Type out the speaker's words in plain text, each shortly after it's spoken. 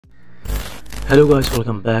Hello guys,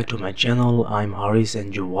 welcome back to my channel. I'm Haris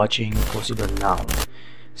and you're watching Possible Now.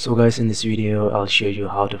 So guys, in this video I'll show you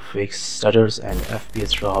how to fix stutters and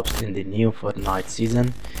FPS drops in the new Fortnite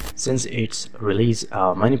season. Since its release,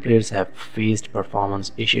 many players have faced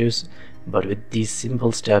performance issues, but with these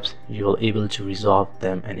simple steps you will able to resolve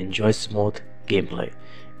them and enjoy smooth gameplay.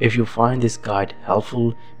 If you find this guide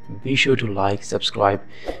helpful, be sure to like, subscribe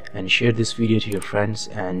and share this video to your friends,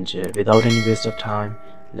 and without any waste of time,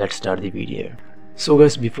 let's start the video. So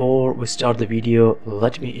guys, before we start the video,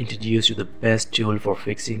 let me introduce you the best tool for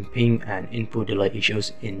fixing ping and input delay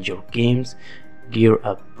issues in your games, Gear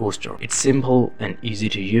Up Booster. It's simple and easy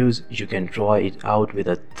to use. You can try it out with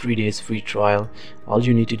a 3 days free trial. All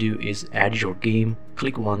you need to do is add your game,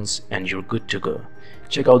 click once and you're good to go.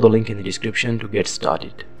 Check out the link in the description to get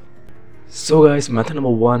started. So guys, method number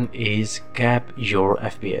 1 is cap your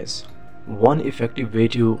FPS. One effective way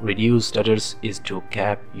to reduce stutters is to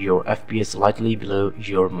cap your FPS slightly below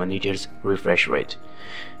your monitor's refresh rate.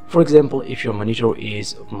 For example, if your monitor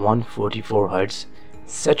is 144 Hz,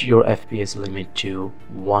 set your FPS limit to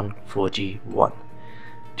 141.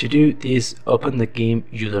 To do this, open the game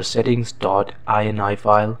user settings.ini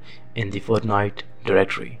file in the Fortnite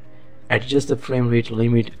directory. Adjust the frame rate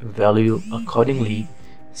limit value accordingly,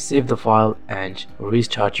 save the file and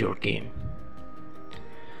restart your game.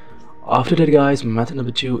 After that guys, method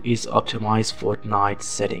number 2 is optimize Fortnite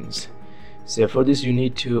settings. So for this you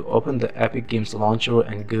need to open the Epic Games launcher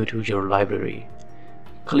and go to your library.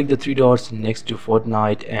 Click the 3 dots next to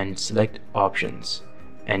Fortnite and select options,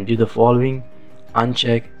 and do the following: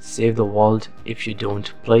 uncheck save the world if you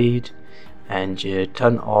don't play it, and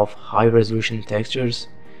turn off high resolution textures,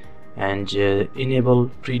 and enable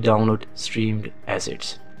pre-download streamed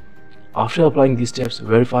assets. After applying these steps,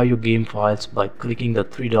 verify your game files by clicking the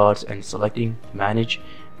 3 dots and selecting manage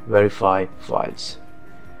verify files.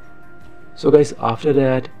 So guys, after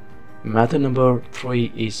that, method number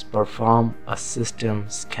 3 is perform a system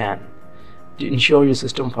scan. To ensure your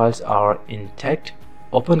system files are intact,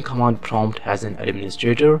 open command prompt as an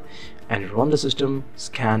administrator and run the system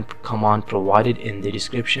scan command provided in the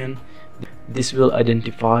description. This will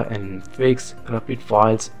identify and fix corrupted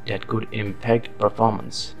files that could impact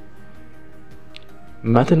performance.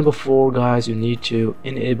 Method number 4 guys, you need to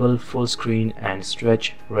enable full screen and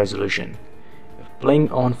stretch resolution.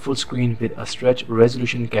 Playing on full screen with a stretch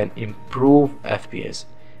resolution can improve FPS.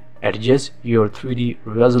 Adjust your 3D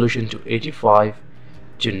resolution to 85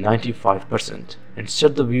 to 95% and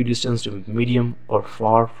set the view distance to medium or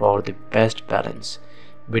far for the best balance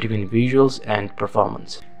between visuals and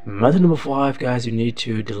performance. Method number 5 guys, you need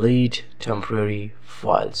to delete temporary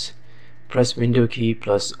files. Press window key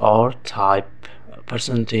plus R, type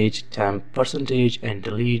 %temp% and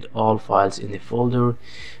delete all files in the folder.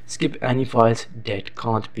 Skip any files that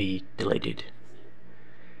can't be deleted.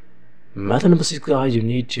 Method number 6 guys, you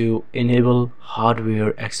need to enable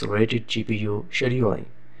hardware accelerated GPU scheduling.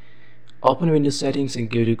 Open Windows settings and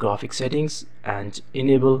go to graphics settings and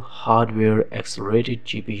enable hardware accelerated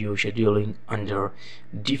GPU scheduling under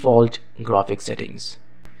default graphics settings.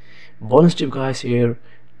 Bonus tip guys here,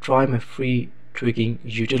 try my free tweaking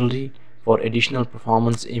utility. For additional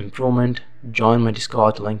performance improvement, join my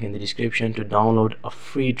Discord link in the description to download a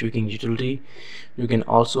free tweaking utility. You can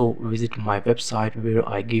also visit my website where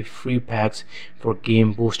I give free packs for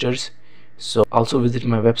game boosters. So also visit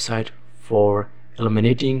my website for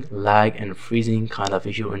eliminating lag and freezing kind of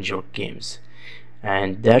issue in your games.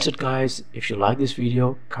 And that's it guys. If you like this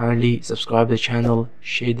video, kindly subscribe the channel,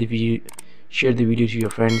 share the video to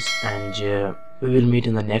your friends, and we will meet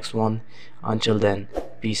in the next one. Until then,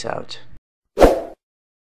 peace out.